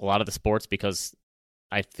like a lot of the sports because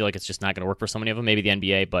I feel like it's just not going to work for so many of them, maybe the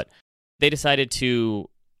NBA, but they decided to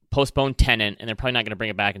postpone Tenet, and they're probably not going to bring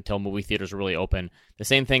it back until movie theaters are really open. The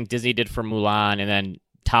same thing Disney did for Mulan, and then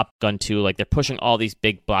Top Gun 2. Like, they're pushing all these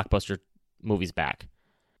big blockbuster movies back.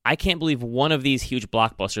 I can't believe one of these huge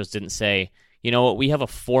blockbusters didn't say, you know what, we have a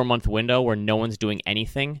 4-month window where no one's doing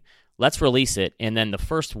anything. Let's release it, and then the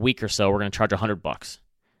first week or so, we're going to charge $100.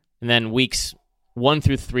 And then weeks 1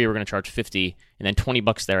 through 3, we're going to charge $50, and then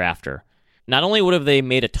 $20 thereafter. Not only would have they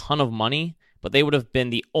made a ton of money, but they would have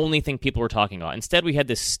been the only thing people were talking about. Instead, we had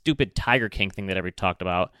this stupid Tiger King thing that everybody talked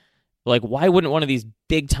about. Like, why wouldn't one of these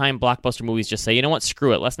big-time blockbuster movies just say, you know what,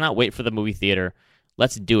 screw it, let's not wait for the movie theater,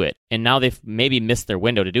 let's do it. And now they've maybe missed their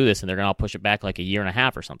window to do this, and they're going to push it back like a year and a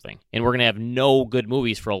half or something. And we're going to have no good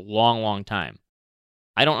movies for a long, long time.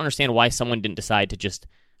 I don't understand why someone didn't decide to just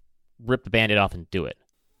rip the Band-Aid off and do it.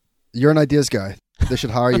 You're an ideas guy. They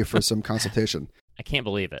should hire you for some consultation. I can't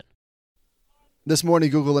believe it. This morning,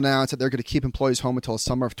 Google announced that they're going to keep employees home until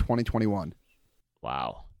summer of 2021.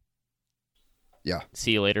 Wow. Yeah.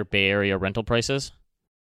 See you later, Bay Area rental prices.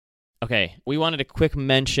 Okay, we wanted to quick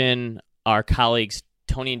mention our colleagues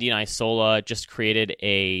Tony and Dina Isola just created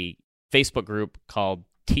a Facebook group called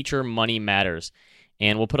Teacher Money Matters,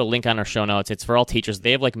 and we'll put a link on our show notes. It's for all teachers.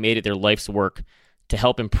 They have made it their life's work to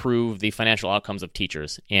help improve the financial outcomes of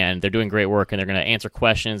teachers, and they're doing great work, and they're going to answer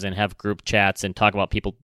questions and have group chats and talk about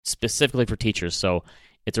people specifically for teachers. So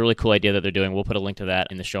it's a really cool idea that they're doing. We'll put a link to that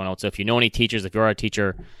in the show notes. So if you know any teachers, if you're a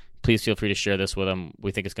teacher, please feel free to share this with them.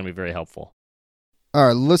 We think it's going to be very helpful. All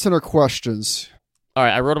right, listener questions. All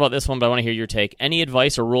right, I wrote about this one, but I want to hear your take. Any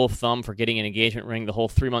advice or rule of thumb for getting an engagement ring? The whole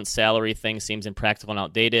 3-month salary thing seems impractical and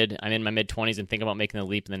outdated. I'm in my mid-20s and think about making the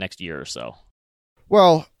leap in the next year or so.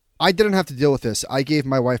 Well, I didn't have to deal with this. I gave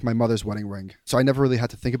my wife my mother's wedding ring, so I never really had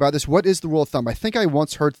to think about this. What is the rule of thumb? I think I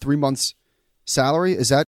once heard 3 months salary. Is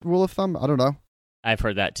that rule of thumb? I don't know. I've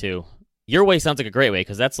heard that too. Your way sounds like a great way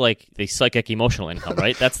because that's like the psychic emotional income,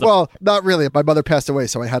 right? That's the... Well, not really. My mother passed away,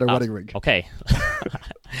 so I had her wedding ring. Okay.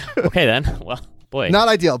 Okay, then. Well, boy. Not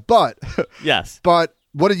ideal, but... Yes. But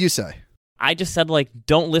what did you say? I just said,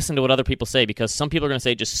 don't listen to what other people say because some people are going to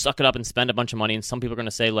say, just suck it up and spend a bunch of money. And some people are going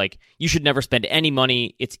to say, you should never spend any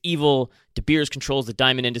money. It's evil. De Beers controls the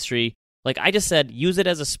diamond industry. I just said, use it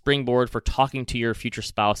as a springboard for talking to your future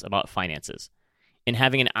spouse about finances and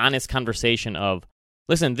having an honest conversation of,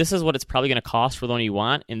 listen, this is what it's probably going to cost for the one you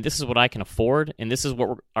want, and this is what I can afford, and this is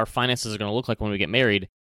what our finances are going to look like when we get married.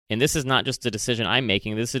 And this is not just a decision I'm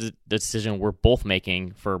making. This is the decision we're both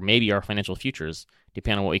making for maybe our financial futures,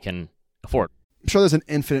 depending on what we can afford. I'm sure there's an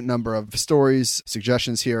infinite number of stories,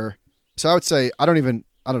 suggestions here. So I would say, I don't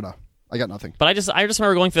know. I got nothing. But I just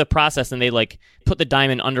remember going through the process, and they like put the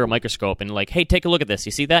diamond under a microscope and like, hey, take a look at this.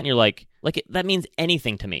 You see that? And you're like that means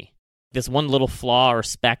anything to me. This one little flaw or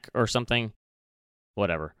speck or something,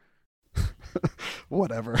 whatever.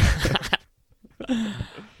 Whatever. All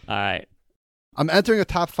right. I'm entering a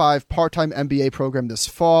top 5 part-time MBA program this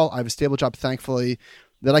fall. I have a stable job, thankfully,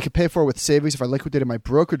 that I could pay for with savings if I liquidated my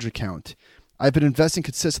brokerage account. I've been investing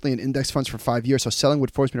consistently in index funds for 5 years, so selling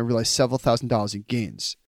would force me to realize several $1,000s in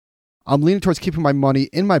gains. I'm leaning towards keeping my money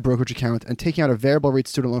in my brokerage account and taking out a variable rate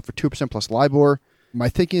student loan for 2% plus LIBOR. My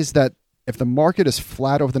thinking is that if the market is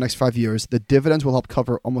flat over the next 5 years, the dividends will help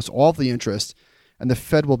cover almost all of the interest, and the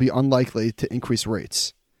Fed will be unlikely to increase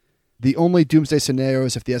rates. The only doomsday scenario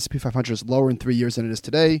is if the S&P 500 is lower in 3 years than it is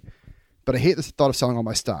today, but I hate the thought of selling all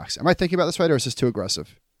my stocks. Am I thinking about this right, or is this too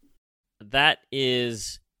aggressive? That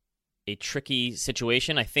is a tricky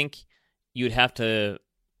situation. I think you'd have to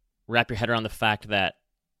wrap your head around the fact that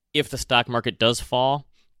if the stock market does fall,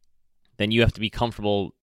 then you have to be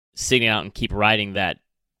comfortable sitting out and keep riding that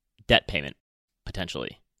debt payment,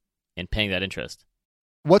 potentially, and paying that interest.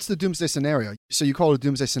 What's the doomsday scenario? So you call it a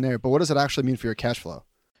doomsday scenario, but what does it actually mean for your cash flow?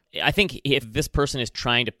 I think if this person is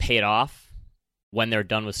trying to pay it off when they're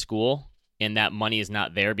done with school and that money is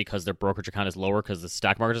not there because their brokerage account is lower because the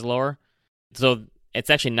stock market is lower, so it's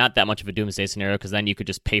actually not that much of a doomsday scenario because then you could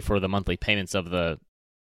just pay for the monthly payments of the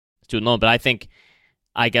student loan. But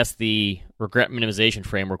I guess the regret minimization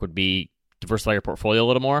framework would be diversify your portfolio a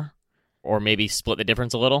little more or maybe split the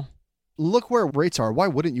difference a little. Look where rates are. Why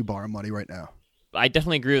wouldn't you borrow money right now? I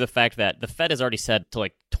definitely agree with the fact that the Fed has already said to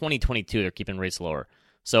like 2022 they're keeping rates lower.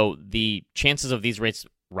 So the chances of these rates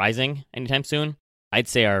rising anytime soon, I'd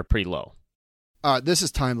say, are pretty low. This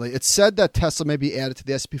is timely. It's said that Tesla may be added to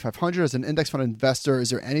the S&P 500 as an index fund investor.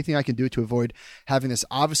 Is there anything I can do to avoid having this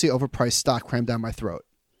obviously overpriced stock crammed down my throat?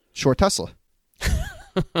 Short Tesla.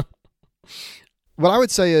 What I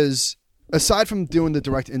would say is, aside from doing the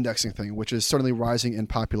direct indexing thing, which is certainly rising in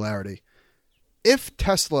popularity, if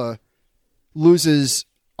Tesla loses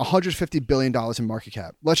 $150 billion in market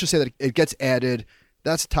cap, let's just say that it gets added,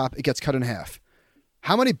 that's top, it gets cut in half.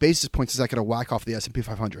 How many basis points is that going to whack off the S&P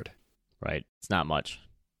 500? Right. It's not much.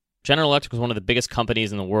 General Electric was one of the biggest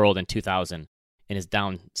companies in the world in 2000 and is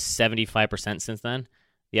down 75% since then.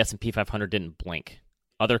 The S&P 500 didn't blink.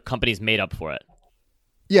 Other companies made up for it.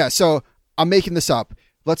 Yeah, so I'm making this up.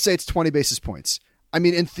 Let's say it's 20 basis points. I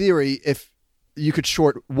mean, in theory, if you could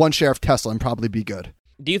short one share of Tesla and probably be good.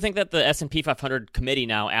 Do you think that the S&P 500 committee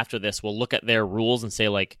now, after this, will look at their rules and say,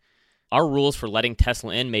 like, our rules for letting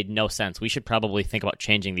Tesla in made no sense. We should probably think about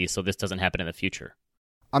changing these so this doesn't happen in the future.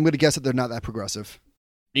 I'm going to guess that they're not that progressive.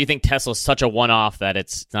 Do you think Tesla's such a one-off that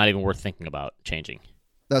it's not even worth thinking about changing?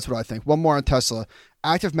 That's what I think. One more on Tesla.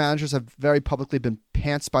 Active managers have very publicly been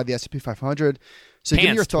pantsed by the S&P 500. So give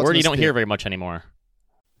me your thoughts. Word you don't hear very much anymore.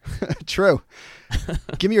 True.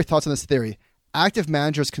 Give me your thoughts on this theory. Active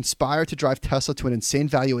managers conspire to drive Tesla to an insane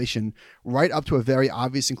valuation right up to a very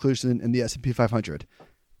obvious inclusion in the S&P 500.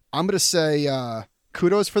 I'm going to say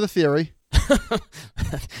kudos for the theory.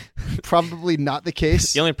 Probably not the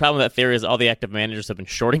case. The only problem with that theory is all the active managers have been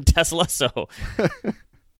shorting Tesla. So,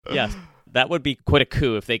 yes, that would be quite a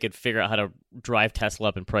coup if they could figure out how to drive Tesla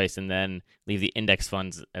up in price and then leave the index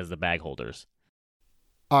funds as the bag holders.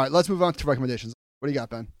 All right, let's move on to recommendations. What do you got,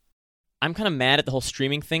 Ben? I'm kind of mad at the whole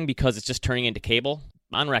streaming thing because it's just turning into cable.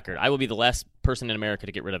 On record, I will be the last person in America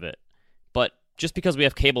to get rid of it. But just because we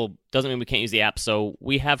have cable doesn't mean we can't use the app. So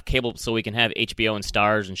we have cable so we can have HBO and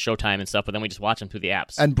Starz and Showtime and stuff, but then we just watch them through the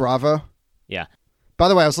apps. And Bravo. Yeah. By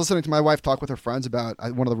the way, I was listening to my wife talk with her friends about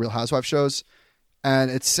one of the Real Housewives shows, and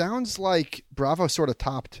it sounds like Bravo sort of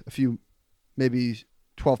topped a few, maybe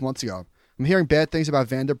 12 months ago. I'm hearing bad things about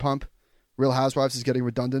Vanderpump. Real Housewives is getting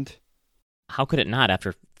redundant. How could it not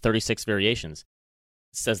after 36 variations?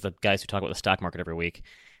 Says the guys who talk about the stock market every week.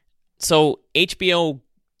 So HBO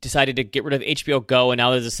decided to get rid of HBO Go, and now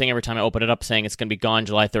there's this thing every time I open it up saying it's going to be gone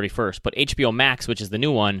July 31st. But HBO Max, which is the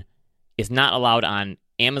new one, is not allowed on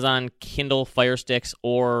Amazon, Kindle, Fire Sticks,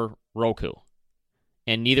 or Roku.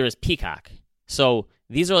 And neither is Peacock. So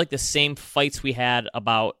these are like the same fights we had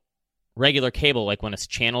about regular cable, like when a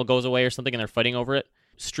channel goes away or something and they're fighting over it.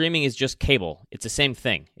 Streaming is just cable. It's the same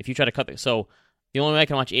thing. If you try to cut it, so the only way I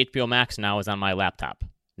can watch HBO Max now is on my laptop,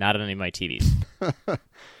 not on any of my TVs.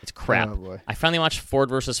 It's crap. Oh, boy. I finally watched Ford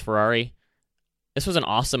versus Ferrari. This was an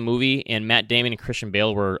awesome movie, and Matt Damon and Christian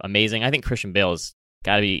Bale were amazing. I think Christian Bale has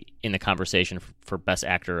got to be in the conversation for best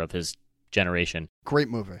actor of his generation. Great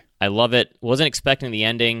movie. I love it. Wasn't expecting the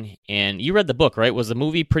ending, and you read the book, right? Was the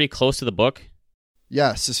movie pretty close to the book?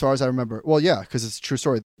 Yes, as far as I remember. Well, yeah, because it's a true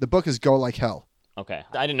story. The book is Go Like Hell. Okay.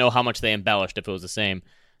 I didn't know how much they embellished, if it was the same.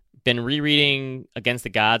 Been rereading Against the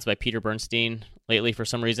Gods by Peter Bernstein lately for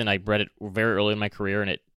some reason. I read it very early in my career,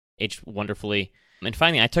 and it aged wonderfully. And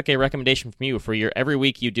finally, I took a recommendation from you for your every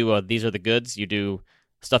week you do a These Are the Goods. You do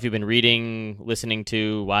stuff you've been reading, listening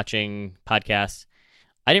to, watching, podcasts.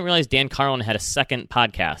 I didn't realize Dan Carlin had a second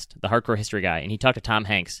podcast, The Hardcore History Guy, and he talked to Tom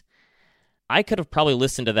Hanks. I could have probably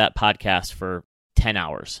listened to that podcast for 10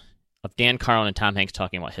 hours of Dan Carlin and Tom Hanks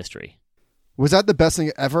talking about history. Was that the best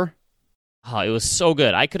thing ever? Oh, it was so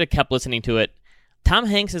good. I could have kept listening to it. Tom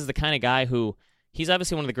Hanks is the kind of guy who, he's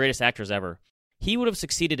obviously one of the greatest actors ever. He would have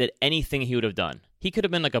succeeded at anything he would have done. He could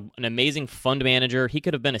have been like an amazing fund manager. He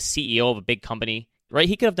could have been a CEO of a big company, right?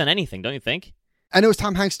 He could have done anything, don't you think? And it was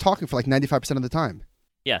Tom Hanks talking for like 95% of the time.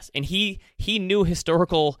 Yes, and he knew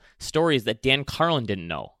historical stories that Dan Carlin didn't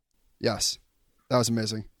know. Yes, that was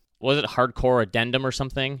amazing. Was it Hardcore Addendum or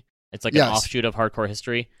something? It's like an offshoot of Hardcore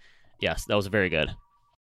History. Yes, that was very good.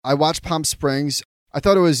 I watched Palm Springs. I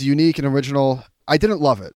thought it was unique and original. I didn't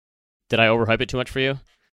love it. Did I overhype it too much for you?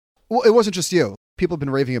 Well, it wasn't just you. People have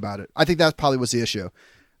been raving about it. I think that probably was the issue.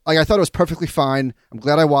 Like, I thought it was perfectly fine. I'm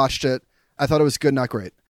glad I watched it. I thought it was good, not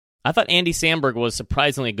great. I thought Andy Samberg was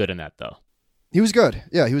surprisingly good in that, though. He was good.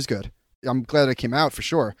 Yeah, he was good. I'm glad it came out for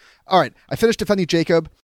sure. All right, I finished Defending Jacob,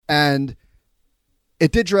 and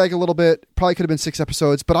it did drag a little bit. Probably could have been 6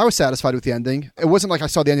 episodes, but I was satisfied with the ending. It wasn't like I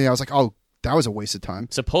saw the ending and I was like, oh, that was a waste of time.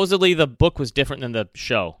 Supposedly the book was different than the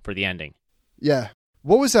show for the ending. Yeah.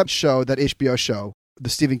 What was that show, that HBO show, the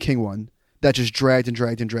Stephen King one, that just dragged and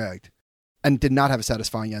dragged and dragged and did not have a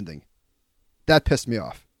satisfying ending? That pissed me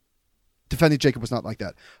off. Defending Jacob was not like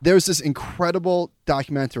that. There's this incredible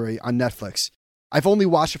documentary on Netflix. I've only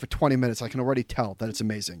watched it for 20 minutes. I can already tell that it's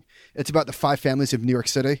amazing. It's about the 5 families of New York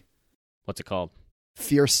City. What's it called?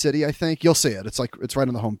 Fear City, I think. You'll see it. It's right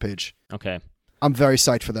on the homepage. Okay. I'm very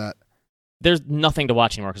psyched for that. There's nothing to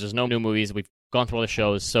watch anymore because there's no new movies. We've gone through all the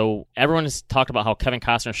shows. So everyone has talked about how Kevin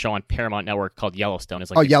Costner's show on Paramount Network called Yellowstone is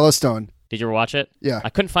like. Oh, Yellowstone. Did you ever watch it? Yeah. I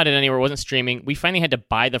couldn't find it anywhere. It wasn't streaming. We finally had to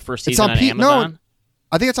buy the first season on Amazon. No,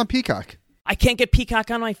 I think it's on Peacock. I can't get Peacock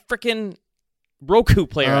on my freaking Roku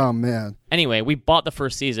player. Oh, man. Anyway, we bought the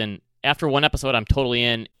first season. After one episode, I'm totally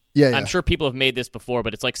in. Yeah. I'm sure people have made this before,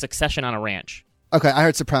 but it's like Succession on a ranch. Okay, I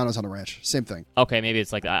heard Sopranos on a ranch. Same thing. Okay, maybe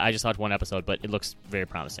it's like I just watched one episode, but it looks very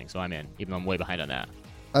promising, so I'm in, even though I'm way behind on that.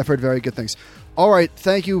 I've heard very good things. All right,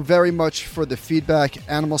 thank you very much for the feedback.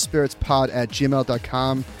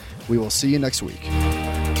 AnimalSpiritsPod@gmail.com. We will see you next week.